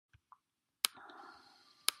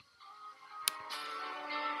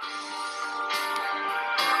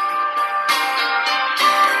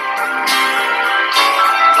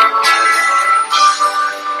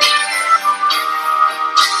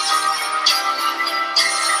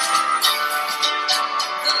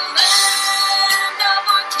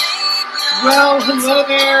Well, hello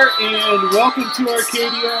there, and welcome to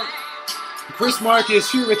Arcadia. Chris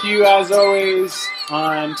Marcus here with you, as always,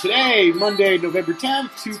 on today, Monday, November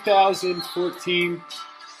 10th, 2014.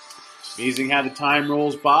 Amazing how the time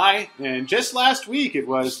rolls by, and just last week it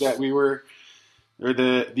was that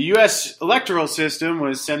the U.S. electoral system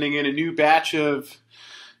was sending in a new batch of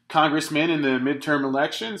congressmen in the midterm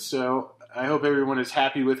elections, so I hope everyone is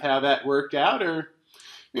happy with how that worked out, or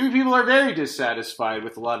maybe people are very dissatisfied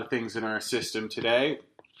with a lot of things in our system today.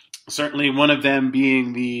 Certainly one of them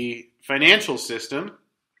being the financial system,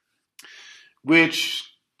 which,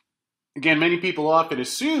 again, many people often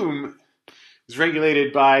assume is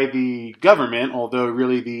regulated by the government, although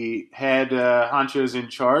really the head honchos in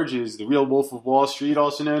charge is the real Wolf of Wall Street,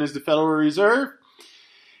 also known as the Federal Reserve.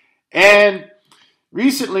 And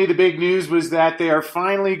recently the big news was that they are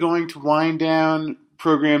finally going to wind down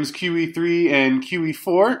programs QE3 and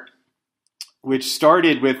QE4, which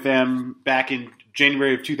started with them back in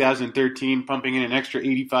January of 2013, pumping in an extra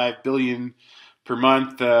 $85 billion per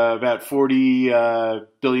month, about $40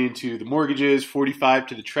 billion to the mortgages, $45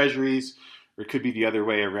 to the treasuries, or it could be the other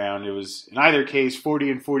way around. It was, in either case, $40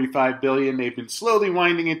 and $45 billion. They've been slowly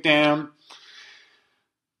winding it down.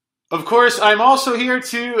 Of course, I'm also here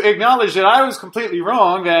to acknowledge that I was completely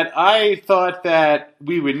wrong, that I thought that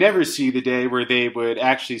we would never see the day where they would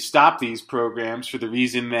actually stop these programs, for the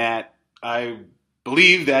reason that I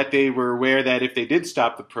believe that they were aware that if they did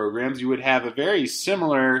stop the programs, you would have a very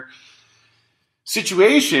similar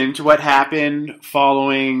situation to what happened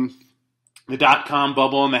following the dot-com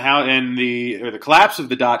bubble and the collapse of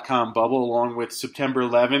the dot-com bubble, along with September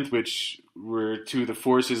 11th, which were two of the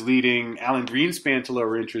forces leading Alan Greenspan to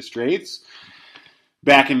lower interest rates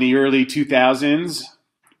back in the early 2000s.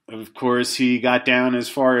 Of course, he got down as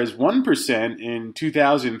far as 1% in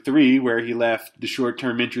 2003, where he left the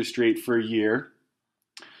short-term interest rate for a year.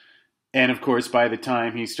 And of course, by the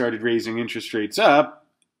time he started raising interest rates up,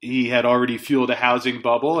 he had already fueled a housing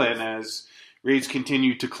bubble, and as rates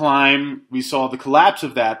continued to climb, we saw the collapse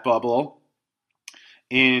of that bubble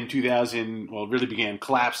in 2000. Well, it really began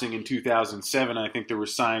collapsing in 2007. I think there were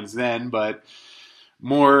signs then, but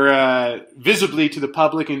more visibly to the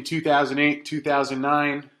public in 2008,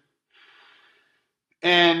 2009.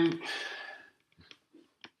 And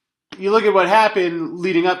you look at what happened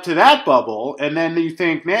leading up to that bubble, and then you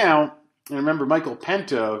think now, I remember Michael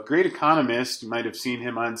Pento, great economist, you might have seen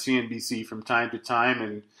him on CNBC from time to time,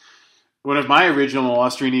 and one of my original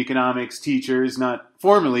Austrian economics teachers, not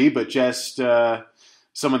formally, but just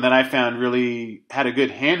someone that I found really had a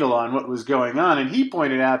good handle on what was going on. And he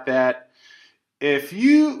pointed out that last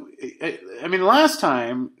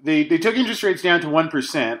time they took interest rates down to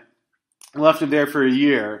 1%, left them there for a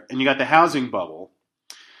year, and you got the housing bubble.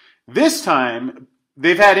 This time,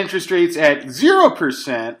 they've had interest rates at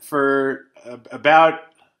 0% for about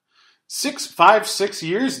 6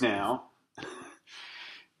 years now.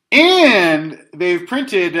 And they've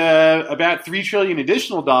printed about $3 trillion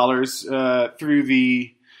additional dollars through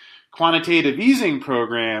the quantitative easing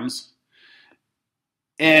programs.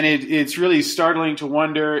 And it's really startling to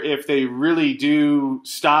wonder if they really do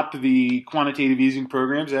stop the quantitative easing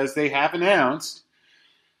programs as they have announced.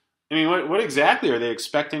 I mean, what exactly are they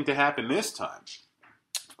expecting to happen this time?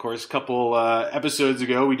 Of course, a couple episodes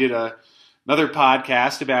ago, we did another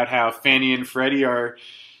podcast about how Fannie and Freddie are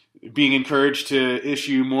being encouraged to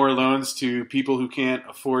issue more loans to people who can't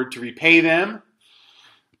afford to repay them.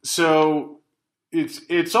 So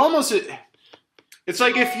it's almost, it's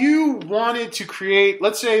like if you wanted to create,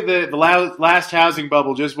 let's say the last housing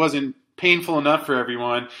bubble just wasn't painful enough for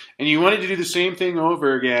everyone, and you wanted to do the same thing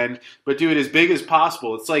over again, but do it as big as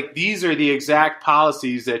possible. It's like these are the exact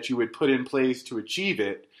policies that you would put in place to achieve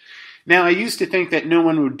it. Now, I used to think that no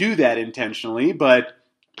one would do that intentionally, but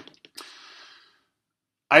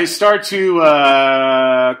I start to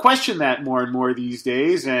question that more and more these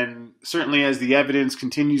days, and certainly as the evidence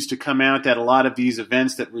continues to come out that a lot of these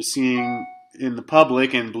events that we're seeing in the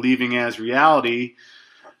public and believing as reality,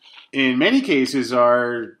 in many cases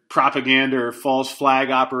are propaganda or false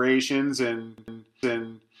flag operations, and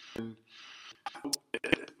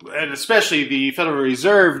especially the Federal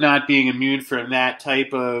Reserve not being immune from that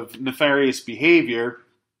type of nefarious behavior.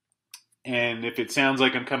 And if it sounds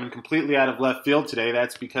like I'm coming completely out of left field today,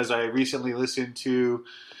 that's because I recently listened to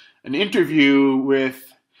an interview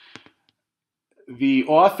with the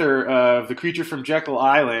author of The Creature from Jekyll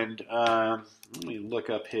Island. Let me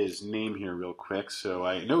look up his name here real quick. So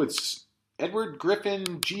I know it's Edward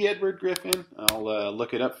Griffin, G. Edward Griffin. I'll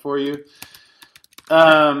look it up for you.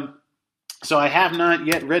 So I have not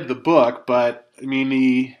yet read the book, but I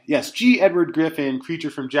mean, G. Edward Griffin,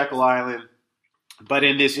 Creature from Jekyll Island. But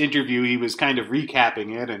in this interview, he was kind of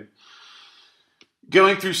recapping it and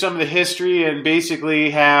going through some of the history and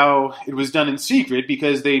basically how it was done in secret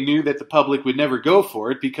because they knew that the public would never go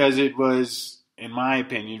for it because it was, in my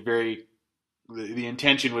opinion, the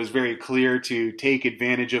intention was very clear to take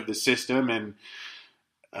advantage of the system. And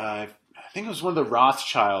I think it was one of the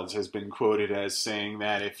Rothschilds has been quoted as saying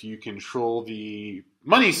that if you control the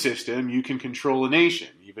money system, you can control a nation,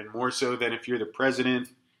 even more so than if you're the president.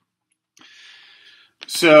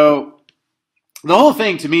 So the whole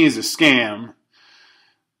thing to me is a scam.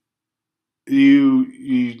 You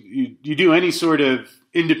do any sort of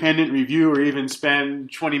independent review or even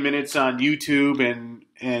spend 20 minutes on YouTube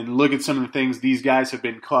and look at some of the things these guys have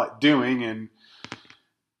been caught doing, and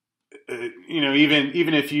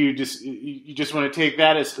even if you just want to take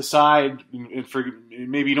that as aside, and for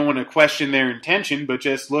maybe you don't want to question their intention, but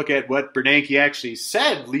just look at what Bernanke actually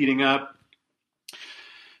said leading up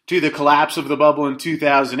to the collapse of the bubble in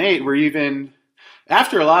 2008, where even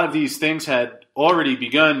after a lot of these things had already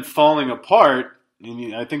begun falling apart,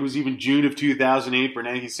 and I think it was even June of 2008,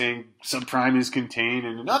 Bernanke saying subprime is contained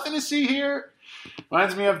and nothing to see here.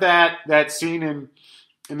 Reminds me of that scene in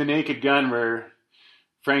The Naked Gun where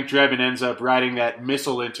Frank Drebin ends up riding that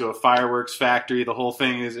missile into a fireworks factory. The whole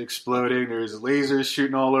thing is exploding. There's lasers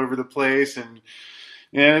shooting all over the place, and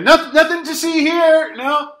nothing to see here.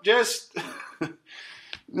 No, just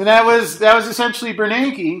and that was essentially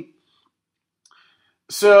Bernanke.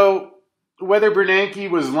 So whether Bernanke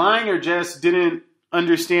was lying or just didn't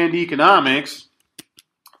understand economics,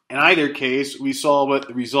 in either case, we saw what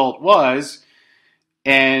the result was.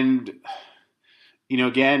 And,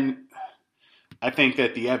 again, I think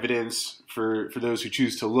that the evidence for those who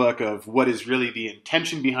choose to look of what is really the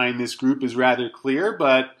intention behind this group is rather clear.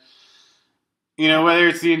 But, whether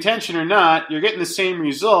it's the intention or not, you're getting the same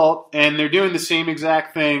result, and they're doing the same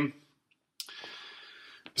exact thing.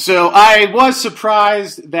 So I was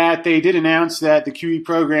surprised that they did announce that the QE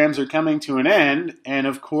programs are coming to an end. And,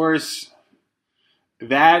 of course,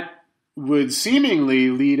 that would seemingly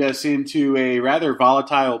lead us into a rather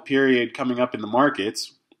volatile period coming up in the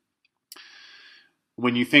markets.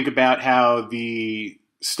 When you think about how the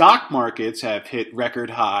stock markets have hit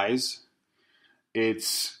record highs,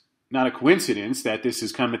 it's not a coincidence that this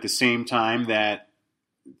has come at the same time that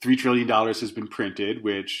 $3 trillion has been printed,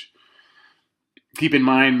 which, keep in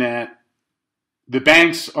mind that the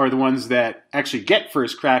banks are the ones that actually get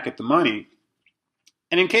first crack at the money.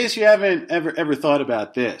 And in case you haven't ever thought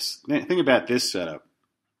about this, think about this setup.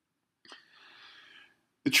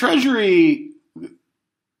 The Treasury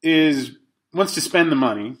wants to spend the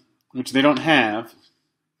money, which they don't have,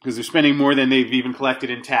 because they're spending more than they've even collected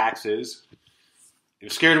in taxes.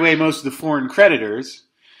 They've scared away most of the foreign creditors,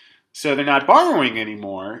 so they're not borrowing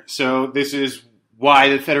anymore. So this is why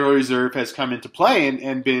the Federal Reserve has come into play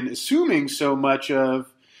and been assuming such a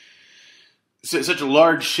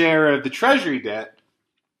large share of the Treasury debt.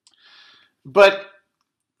 But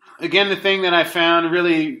again, the thing that I found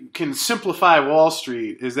really can simplify Wall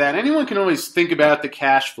Street is that anyone can always think about the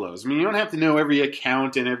cash flows. I mean, you don't have to know every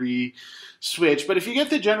account and every switch, but if you get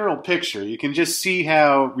the general picture, you can just see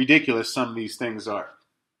how ridiculous some of these things are.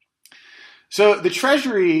 So the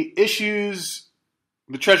Treasury issues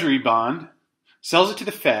the Treasury bond, sells it to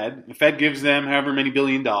the Fed. The Fed gives them however many $1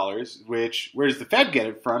 billion, where does the Fed get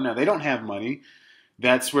it from? Now, they don't have money.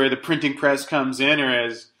 That's where the printing press comes in, or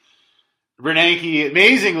as Bernanke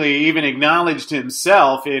amazingly even acknowledged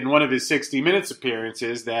himself in one of his 60 Minutes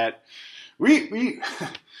appearances that I'm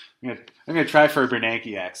going to try for a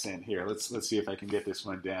Bernanke accent here. Let's see if I can get this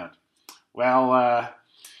one down. Well,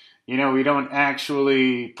 we don't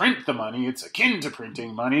actually print the money. It's akin to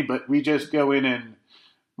printing money, but we just go in and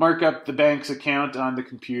mark up the bank's account on the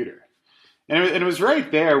computer. And it was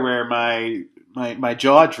right there where my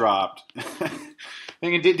jaw dropped.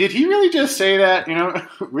 Thinking, did he really just say that?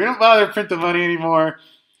 We don't bother to print the money anymore.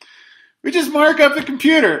 We just mark up the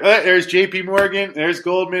computer. There's JP Morgan, there's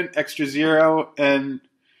Goldman, extra zero. And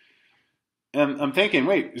I'm thinking,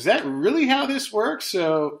 wait, is that really how this works?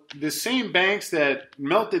 So the same banks that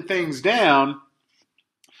melted things down,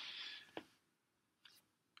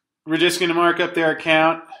 we're just going to mark up their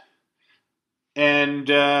account. And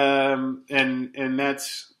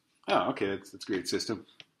that's, okay, that's a great system.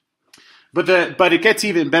 But it gets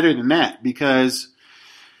even better than that, because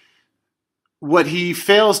what he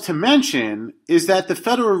fails to mention is that the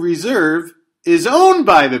Federal Reserve is owned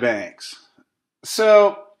by the banks.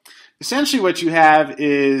 So essentially what you have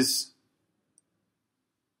is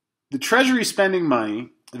the Treasury spending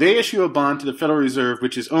money. They issue a bond to the Federal Reserve,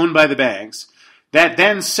 which is owned by the banks, that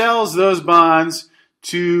then sells those bonds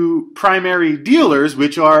to primary dealers,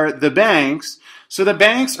 which are the banks. So the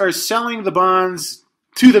banks are selling the bonds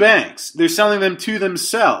to the banks. They're selling them to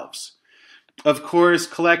themselves. Of course,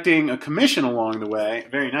 collecting a commission along the way, a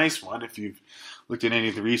very nice one if you've looked at any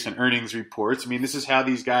of the recent earnings reports. I mean, this is how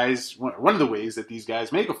these guys, one of the ways that these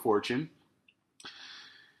guys make a fortune.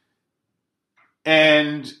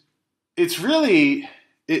 And it's really,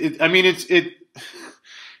 it's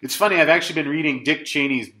funny. I've actually been reading Dick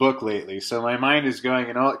Cheney's book lately, so my mind is going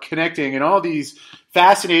and all connecting in all these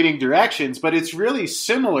fascinating directions. But it's really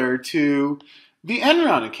similar to the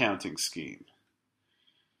Enron accounting scheme,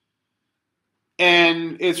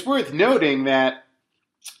 and it's worth noting that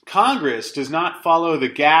Congress does not follow the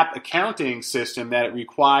GAAP accounting system that it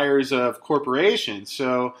requires of corporations.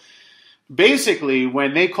 So basically,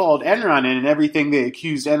 when they called Enron in and everything they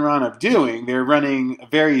accused Enron of doing, they're running a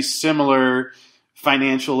very similar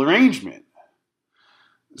financial arrangement.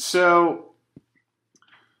 So,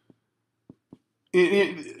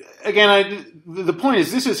 again, the point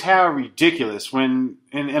is, this is how ridiculous and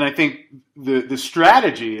I think the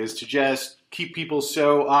strategy is to just keep people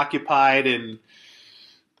so occupied and,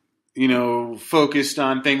 focused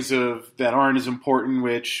on things that aren't as important,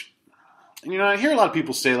 which, I hear a lot of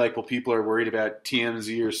people say, like, well, people are worried about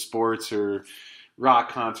TMZ or sports or rock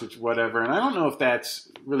concerts, whatever. And I don't know if that's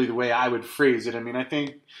really the way I would phrase it. I mean, I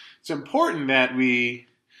think it's important that we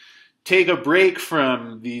take a break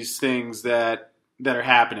from these things that are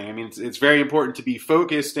happening. I mean, it's very important to be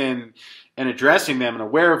focused and addressing them and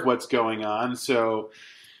aware of what's going on. So,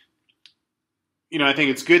 I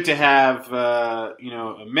think it's good to have, a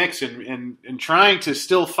mix and trying to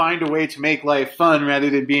still find a way to make life fun rather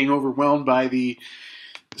than being overwhelmed by the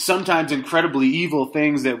sometimes incredibly evil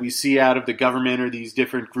things that we see out of the government or these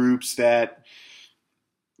different groups that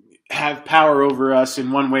have power over us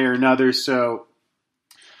in one way or another. So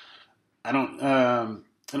I don't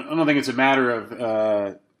think it's a matter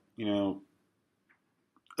of,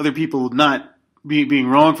 other people not being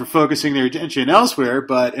wrong for focusing their attention elsewhere,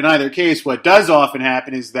 but in either case, what does often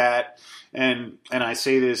happen is that, and I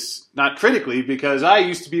say this not critically because I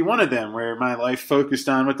used to be one of them, where my life focused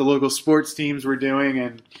on what the local sports teams were doing,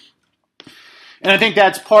 and I think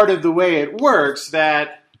that's part of the way it works,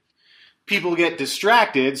 that people get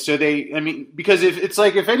distracted. So because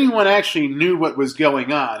if anyone actually knew what was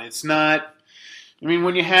going on, it's not. I mean,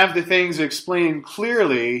 when you have the things explained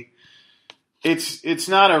clearly, it's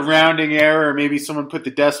not a rounding error, or maybe someone put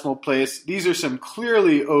the decimal place. These are some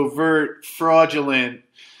clearly overt, fraudulent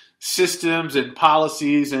systems and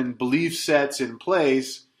policies and belief sets in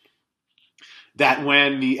place that,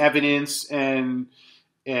 when the evidence and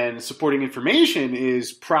supporting information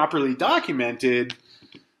is properly documented,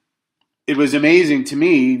 it was amazing to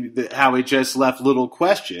me how it just left little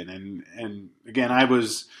question. And again, I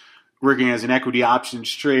was working as an equity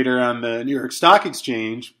options trader on the New York Stock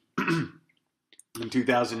Exchange in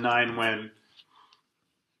 2009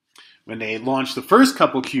 when they launched the first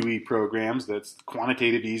couple QE programs. That's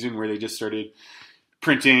quantitative easing, where they just started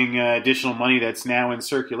printing additional money that's now in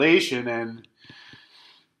circulation. And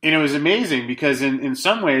it was amazing because in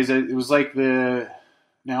some ways it was like now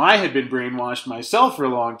I had been brainwashed myself for a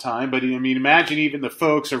long time, but I mean, imagine even the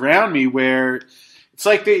folks around me, where it's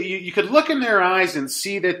like you could look in their eyes and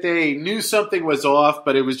see that they knew something was off,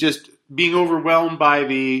 but it was just being overwhelmed by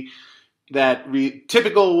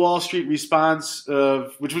typical Wall Street response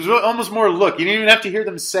which was almost more look. You didn't even have to hear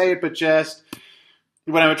them say it, but just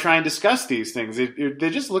when I would try and discuss these things, they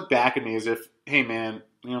just look back at me as if, hey man,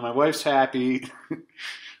 my wife's happy.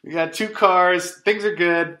 We got 2 cars. Things are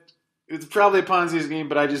good. It's probably a Ponzi scheme,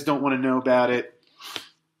 but I just don't want to know about it.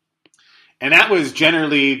 And that was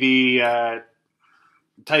generally the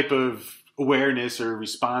type of awareness or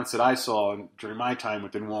response that I saw during my time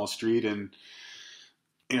within Wall Street. And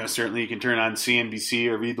certainly you can turn on CNBC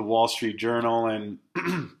or read the Wall Street Journal. And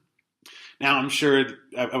now I'm sure,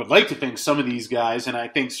 I would like to think some of these guys, and I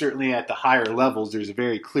think certainly at the higher levels, there's a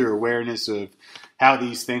very clear awareness of how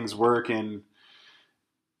these things work and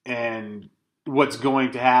what's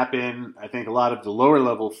going to happen. I think a lot of the lower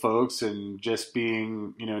level folks, and just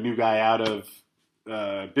being, a new guy out of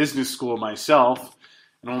business school myself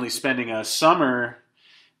and only spending a summer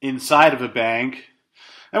inside of a bank,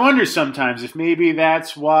 I wonder sometimes if maybe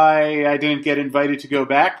that's why I didn't get invited to go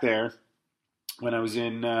back there when I was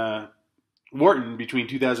in Wharton between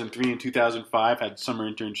 2003 and 2005. Had a summer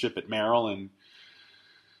internship at Merrill. And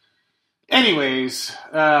anyways,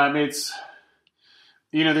 it's,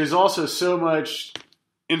 there's also so much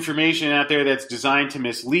information out there that's designed to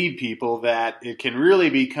mislead people that it can really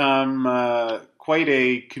become quite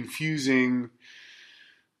a confusing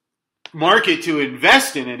market to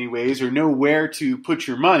invest in anyways, or know where to put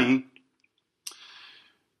your money.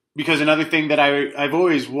 because another thing that I've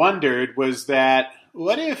always wondered was that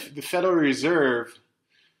what if the Federal Reserve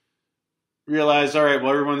realized, all right,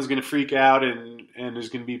 well, everyone's going to freak out and there's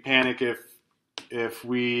going to be panic if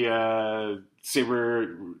we say if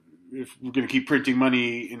we're going to keep printing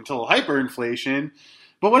money until hyperinflation.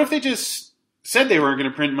 But what if they just said they weren't going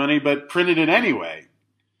to print money but printed it anyway?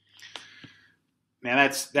 Now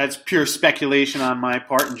that's pure speculation on my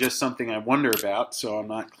part and just something I wonder about. So I'm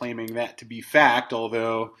not claiming that to be fact.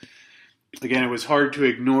 Although, again, it was hard to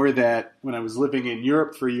ignore that when I was living in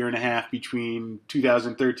Europe for a year and a half between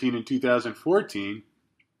 2013 and 2014.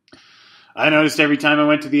 I noticed every time I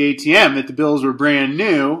went to the ATM that the bills were brand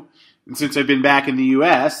new. And since I've been back in the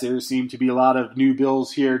U.S., there seemed to be a lot of new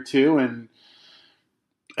bills here too. And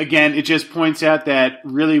again, it just points out that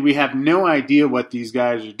really we have no idea what these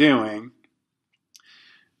guys are doing,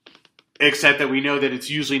 except that we know that it's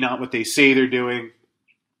usually not what they say they're doing.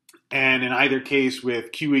 And in either case,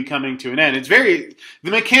 with QE coming to an end, the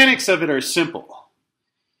mechanics of it are simple.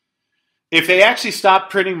 If they actually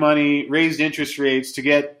stopped printing money, raised interest rates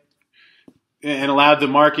and allowed the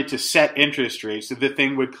market to set interest rates, the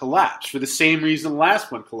thing would collapse for the same reason the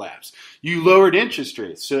last one collapsed. You lowered interest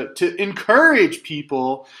rates to encourage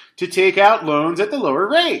people to take out loans at the lower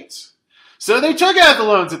rates. So they took out the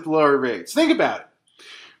loans at the lower rates. Think about it.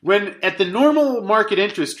 When at the normal market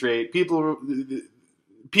interest rate, people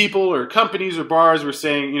or companies or borrowers were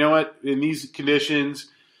saying, you know what, in these conditions,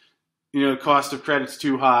 cost of credit's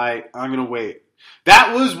too high, I'm going to wait.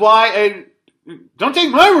 That was why, don't take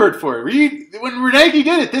my word for it. When Bernanke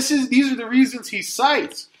did it, these are the reasons he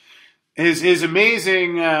cites. His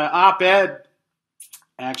amazing op-ed,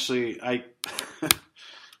 actually,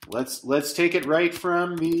 let's take it right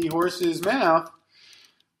from the horse's mouth,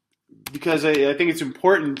 because I think it's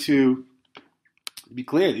important to be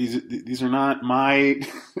clear. These are not my.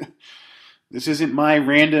 This isn't my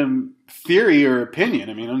random theory or opinion.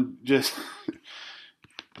 I mean, I'm just.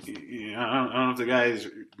 I don't know if the guy is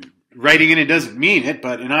writing it doesn't mean it,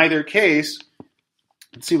 but in either case,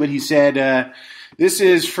 let's see what he said. This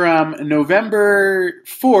is from November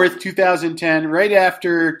 4th, 2010, right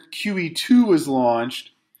after QE2 was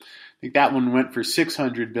launched. I think that one went for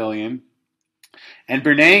 $600 billion. And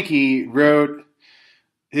Bernanke wrote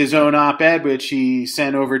his own op-ed, which he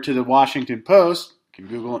sent over to the Washington Post. You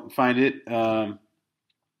can Google it and find it. And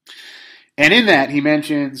in that, he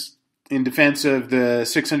mentions, in defense of the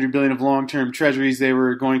 $600 billion of long-term treasuries they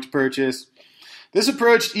were going to purchase, this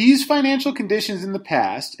approach eased financial conditions in the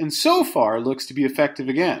past and so far looks to be effective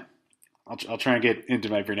again. I'll try and get into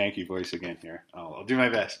my Bernanke voice again here. I'll do my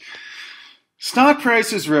best. Stock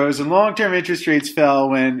prices rose and long-term interest rates fell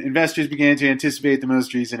when investors began to anticipate the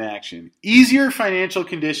most recent action. Easier financial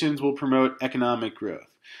conditions will promote economic growth.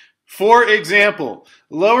 For example,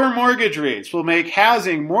 lower mortgage rates will make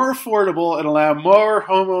housing more affordable and allow more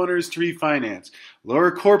homeowners to refinance.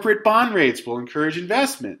 Lower corporate bond rates will encourage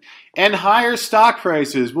investment. And higher stock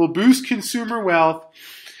prices will boost consumer wealth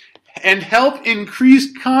and help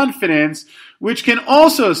increase confidence, which can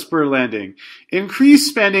also spur lending. Increased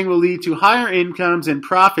spending will lead to higher incomes and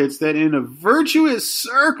profits that, in a virtuous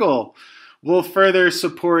circle, will further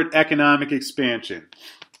support economic expansion.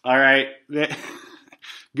 All right.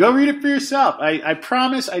 Go read it for yourself. I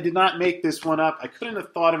promise I did not make this one up. I couldn't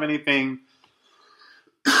have thought of anything.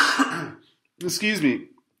 Excuse me.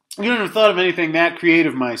 I couldn't have thought of anything that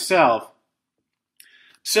creative myself.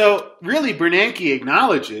 So really, Bernanke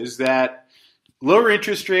acknowledges that lower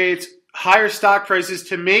interest rates, higher stock prices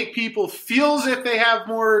to make people feel as if they have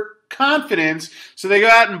more confidence, so they go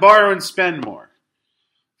out and borrow and spend more.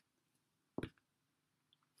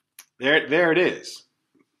 There it is.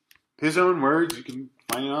 His own words. You can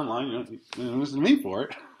find it online. You don't listen to me for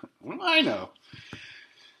it. What do I know?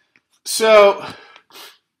 So,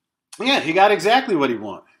 yeah, he got exactly what he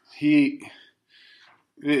wanted.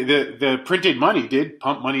 The printed money did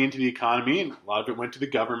pump money into the economy, and a lot of it went to the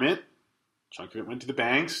government. A chunk of it went to the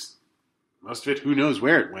banks. Most of it, who knows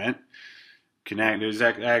where it went.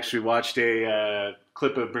 I actually watched a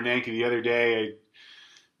clip of Bernanke the other day.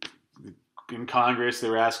 In Congress, they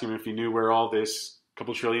were asking him if he knew where all this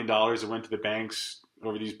couple $1 trillion that went to the banks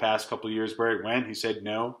over these past couple of years, where it went. He said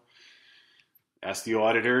no. Asked the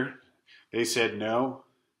auditor. They said no.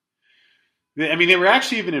 I mean, they were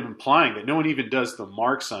actually even implying that no one even does the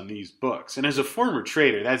marks on these books. And as a former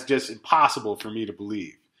trader, that's just impossible for me to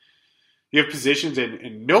believe. You have positions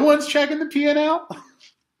and no one's checking the P&L?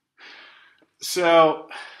 So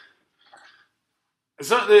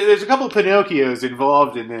there's a couple of Pinocchios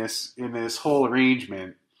involved in this whole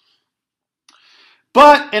arrangement.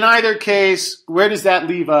 But in either case, where does that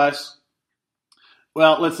leave us?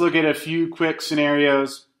 Well, let's look at a few quick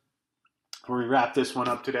scenarios. before we wrap this one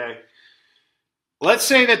up today. Let's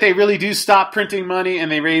say that they really do stop printing money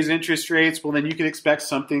and they raise interest rates. Well, then you can expect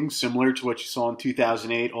something similar to what you saw in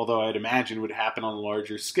 2008, although I'd imagine would happen on a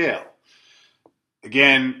larger scale.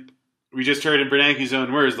 Again, we just heard in Bernanke's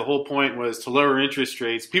own words, the whole point was to lower interest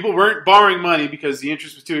rates. People weren't borrowing money because the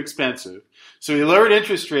interest was too expensive. So he lowered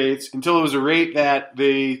interest rates until it was a rate that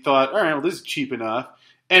they thought, all right, well, this is cheap enough.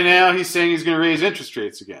 And now he's saying he's going to raise interest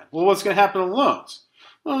rates again. Well, what's going to happen to loans?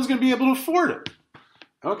 Well, he's going to be able to afford them.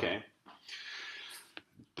 Okay.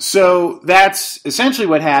 So that's essentially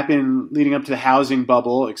what happened leading up to the housing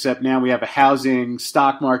bubble, except now we have a housing,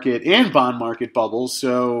 stock market, and bond market bubble.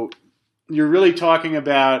 So you're really talking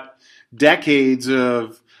about decades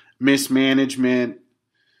of mismanagement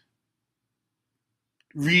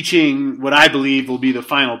reaching what I believe will be the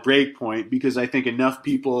final break point, because I think enough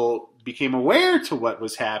people became aware to what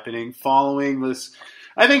was happening following this.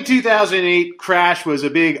 I think 2008 crash was a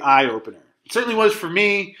big eye-opener. It certainly was for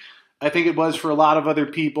me. I think it was for a lot of other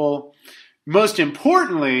people. Most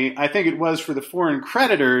importantly, I think it was for the foreign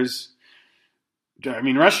creditors. I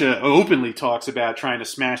mean, Russia openly talks about trying to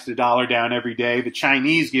smash the dollar down every day. The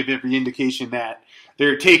Chinese give every indication that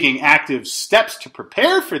they're taking active steps to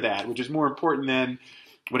prepare for that, which is more important than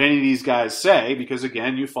what any of these guys say, because,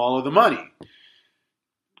 again, you follow the money.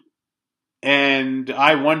 And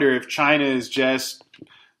I wonder if China is just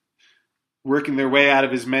working their way out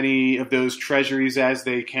of as many of those treasuries as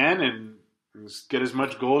they can and get as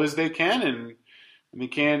much gold as they can, and when they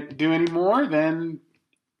can't do any more, then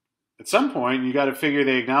at some point, you got to figure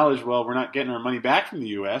they acknowledge, well, we're not getting our money back from the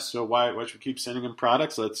U.S., so why should we keep sending them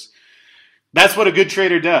products? That's what a good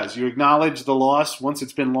trader does. You acknowledge the loss once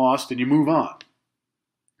it's been lost, and you move on.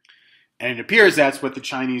 And it appears that's what the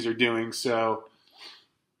Chinese are doing. So,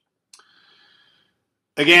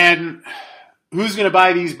 again, who's going to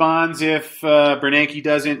buy these bonds if Bernanke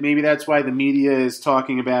doesn't? Maybe that's why the media is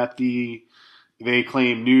talking about they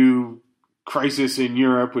claim new crisis in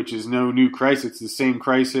Europe, which is no new crisis. It's the same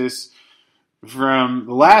crisis from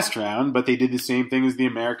the last round, but they did the same thing as the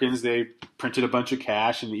Americans. They printed a bunch of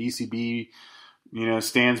cash, and the ECB,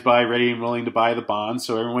 stands by ready and willing to buy the bonds,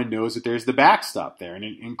 so everyone knows that there's the backstop there, and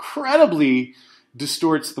it incredibly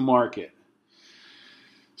distorts the market.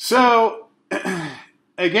 So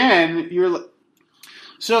again,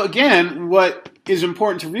 what is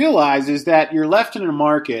important to realize is that you're left in a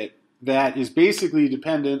market that is basically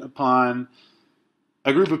dependent upon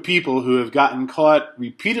a group of people who have gotten caught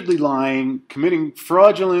repeatedly lying, committing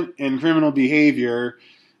fraudulent and criminal behavior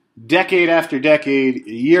decade after decade,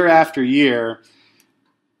 year after year,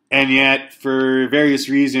 and yet, for various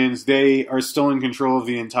reasons, they are still in control of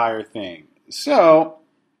the entire thing. So,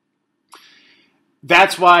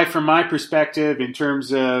 that's why, from my perspective, in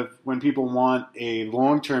terms of when people want a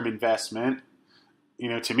long-term investment,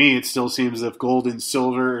 to me, it still seems as if gold and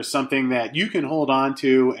silver is something that you can hold on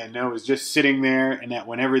to and know is just sitting there, and that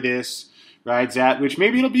whenever this rides out, which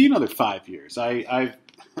maybe it'll be another 5 years. What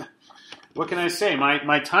can I say?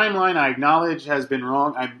 My timeline, I acknowledge, has been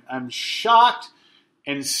wrong. I'm shocked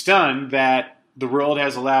and stunned that the world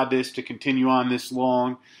has allowed this to continue on this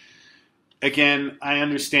long. Again, I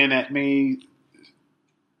understand that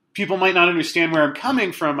people might not understand where I'm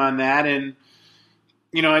coming from on that, and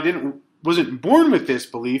I wasn't born with this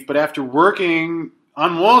belief, but after working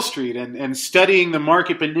on Wall Street and studying the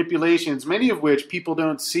market manipulations, many of which people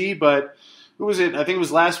don't see, but who was it? I think it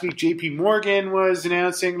was last week JP Morgan was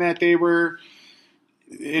announcing that they were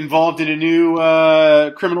involved in a new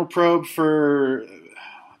criminal probe for,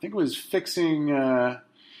 I think it was fixing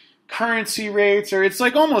currency rates, or it's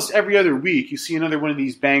like almost every other week you see another one of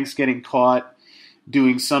these banks getting caught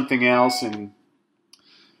doing something else, and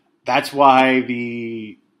that's why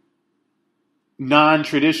the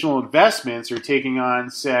non-traditional investments are taking on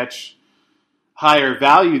such higher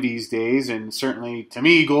value these days. And certainly to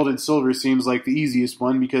me, gold and silver seems like the easiest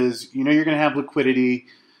one, because you're going to have liquidity.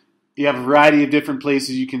 You have a variety of different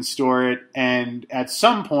places you can store it, and at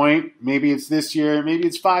some point, maybe it's this year, maybe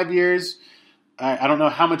it's 5 years, I don't know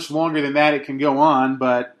how much longer than that it can go on,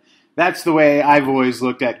 but that's the way I've always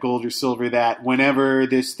looked at gold or silver, that whenever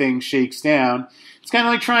this thing shakes down, it's kind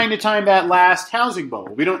of like trying to time that last housing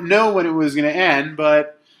bubble. We don't know when it was going to end,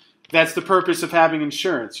 but that's the purpose of having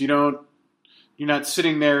insurance. You're not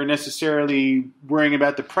sitting there necessarily worrying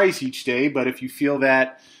about the price each day, but if you feel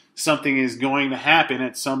that something is going to happen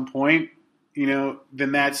at some point,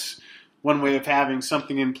 then that's one way of having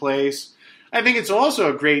something in place. I think it's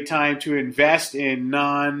also a great time to invest in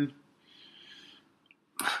non-public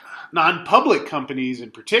companies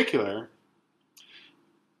in particular.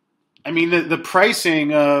 I mean, the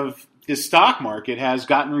pricing of the stock market has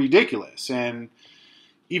gotten ridiculous. And,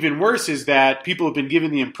 even worse is that people have been given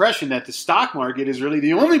the impression that the stock market is really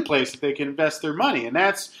the only place that they can invest their money, and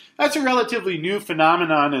that's a relatively new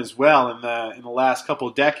phenomenon as well in the last couple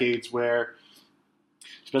of decades, where,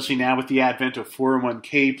 especially now with the advent of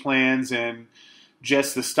 401k plans and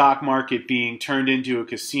just the stock market being turned into a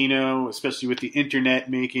casino, especially with the internet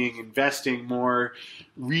making investing more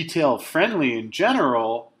retail friendly in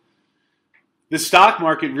general, the stock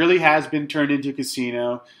market really has been turned into a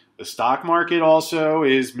casino. The stock market also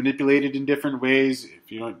is manipulated in different ways.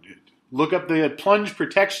 If you don't look up the plunge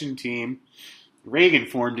protection team, Reagan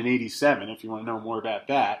formed in '87, if you want to know more about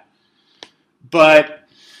that. But,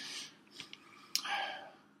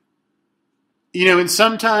 and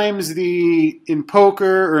sometimes in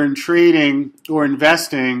poker or in trading or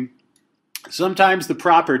investing, sometimes the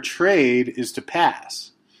proper trade is to pass.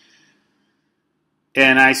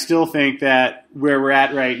 And I still think that where we're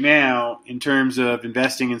at right now in terms of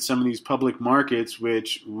investing in some of these public markets,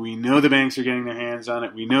 which we know the banks are getting their hands on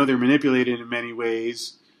it, we know they're manipulated in many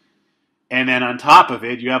ways, and then on top of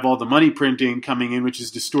it, you have all the money printing coming in, which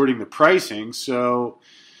is distorting the pricing. So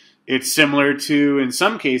it's similar to, in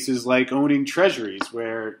some cases, like owning treasuries,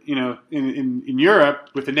 where, in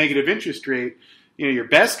Europe, with a negative interest rate, your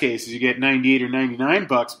best case is you get 98 or 99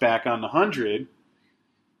 bucks back on the 100.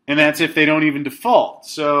 And that's if they don't even default.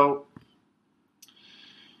 So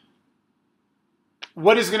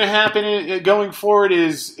what is going to happen going forward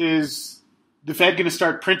is the Fed going to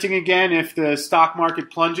start printing again if the stock market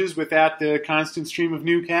plunges without the constant stream of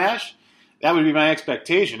new cash? That would be my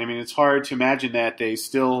expectation. I mean, it's hard to imagine that they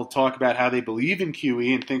still talk about how they believe in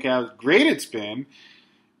QE and think how great it's been,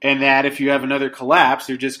 and that if you have another collapse,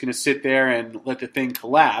 they're just going to sit there and let the thing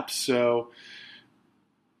collapse. So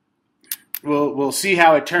we'll see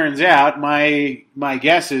how it turns out. My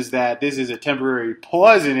guess is that this is a temporary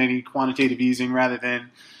pause in any quantitative easing rather than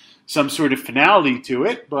some sort of finality to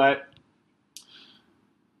it. But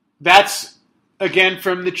that's, again,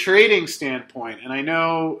 from the trading standpoint. And I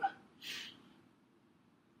know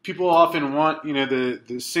people often want,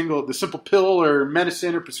 the simple pill or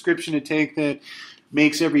medicine or prescription to take that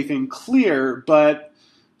makes everything clear. But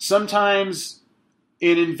sometimes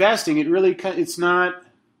in investing, it's not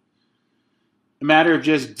a matter of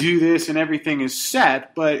just do this and everything is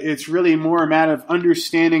set, but it's really more a matter of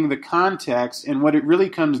understanding the context. And what it really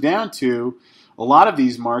comes down to, a lot of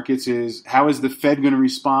these markets, is how is the Fed going to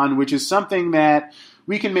respond, which is something that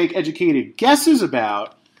we can make educated guesses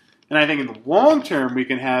about. And I think in the long term, we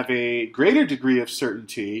can have a greater degree of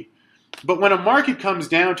certainty. But when a market comes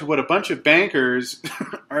down to what a bunch of bankers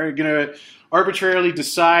are going to arbitrarily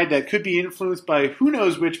decide that could be influenced by who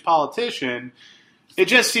knows which politician, it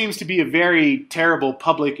just seems to be a very terrible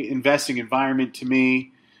public investing environment to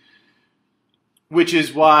me, which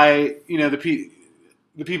is why, the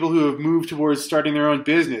people who have moved towards starting their own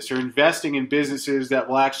business or investing in businesses that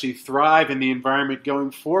will actually thrive in the environment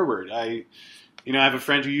going forward. I have a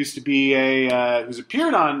friend who used to be who's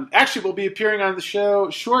will be appearing on the show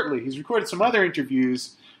shortly. He's recorded some other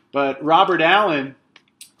interviews, but Robert Allen,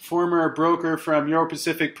 former broker from Euro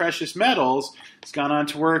Pacific Precious Metals, has gone on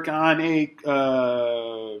to work on a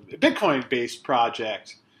Bitcoin-based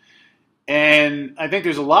project. And I think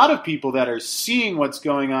there's a lot of people that are seeing what's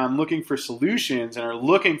going on, looking for solutions, and are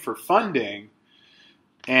looking for funding.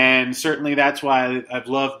 And certainly that's why I've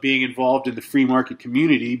loved being involved in the free market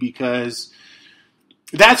community, because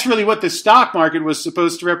that's really what the stock market was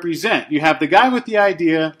supposed to represent. You have the guy with the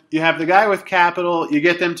idea, you have the guy with capital, you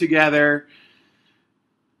get them together.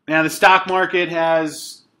 Now, the stock market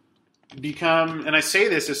has become, and I say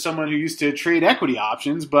this as someone who used to trade equity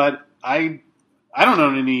options, but I don't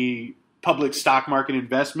own any public stock market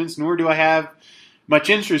investments, nor do I have much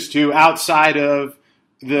interest to outside of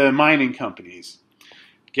the mining companies.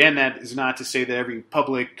 Again, that is not to say that every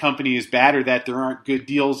public company is bad or that there aren't good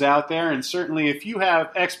deals out there. And certainly if you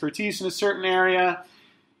have expertise in a certain area,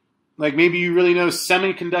 like maybe you really know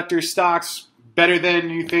semiconductor stocks better than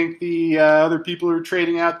you think the other people who are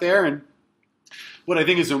trading out there. And what I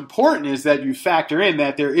think is important is that you factor in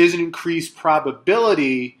that there is an increased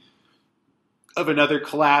probability of another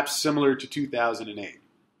collapse similar to 2008.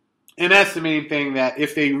 And that's the main thing, that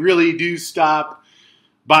if they really do stop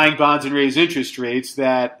buying bonds and raise interest rates,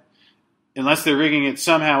 that unless they're rigging it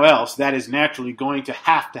somehow else, that is naturally going to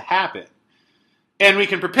have to happen. And we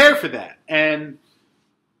can prepare for that. And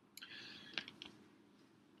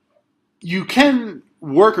you can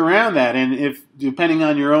work around that. And if, depending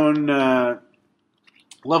on your own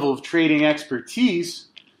level of trading expertise,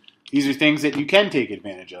 these are things that you can take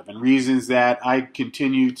advantage of, and reasons that I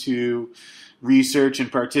continue to research and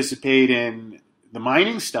participate in the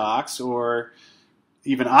mining stocks, or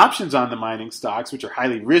even options on the mining stocks, which are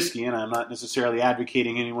highly risky, and I'm not necessarily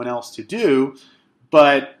advocating anyone else to do.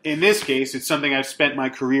 But in this case, it's something I've spent my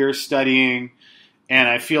career studying, and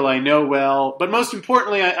I feel I know well. But most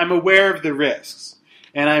importantly, I'm aware of the risks.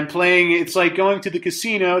 And I'm playing, it's like going to the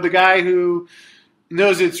casino, the guy who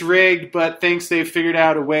knows it's rigged but thinks they've figured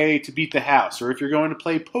out a way to beat the house. Or if you're going to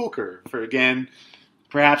play poker, for, again,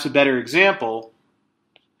 perhaps a better example.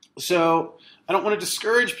 So I don't want to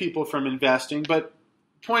discourage people from investing, but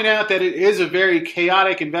point out that it is a very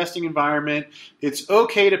chaotic investing environment. It's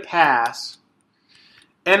okay to pass.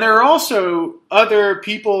 And there are also other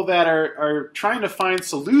people that are trying to find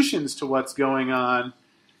solutions to what's going on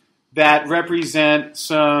that represent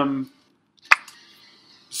some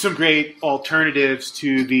great alternatives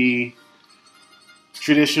to the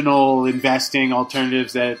traditional investing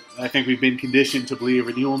alternatives that I think we've been conditioned to believe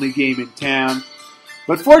are the only game in town.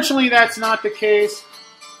 But fortunately, that's not the case.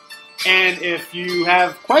 And if you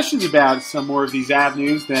have questions about some more of these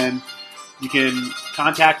avenues, then you can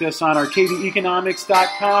contact us on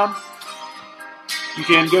arcadiaeconomics.com. You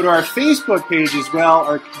can go to our Facebook page as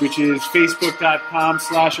well, which is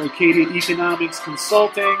facebook.com/Arcadia Economics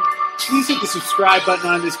Consulting. Please hit the subscribe button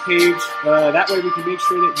on this page. That way we can make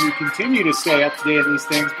sure that you continue to stay up to date on these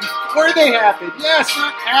things before they happen. Yes,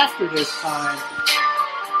 not after this time.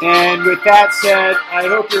 And with that said, I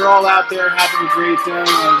hope you're all out there having a great day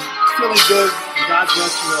and feeling good. God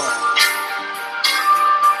bless you all.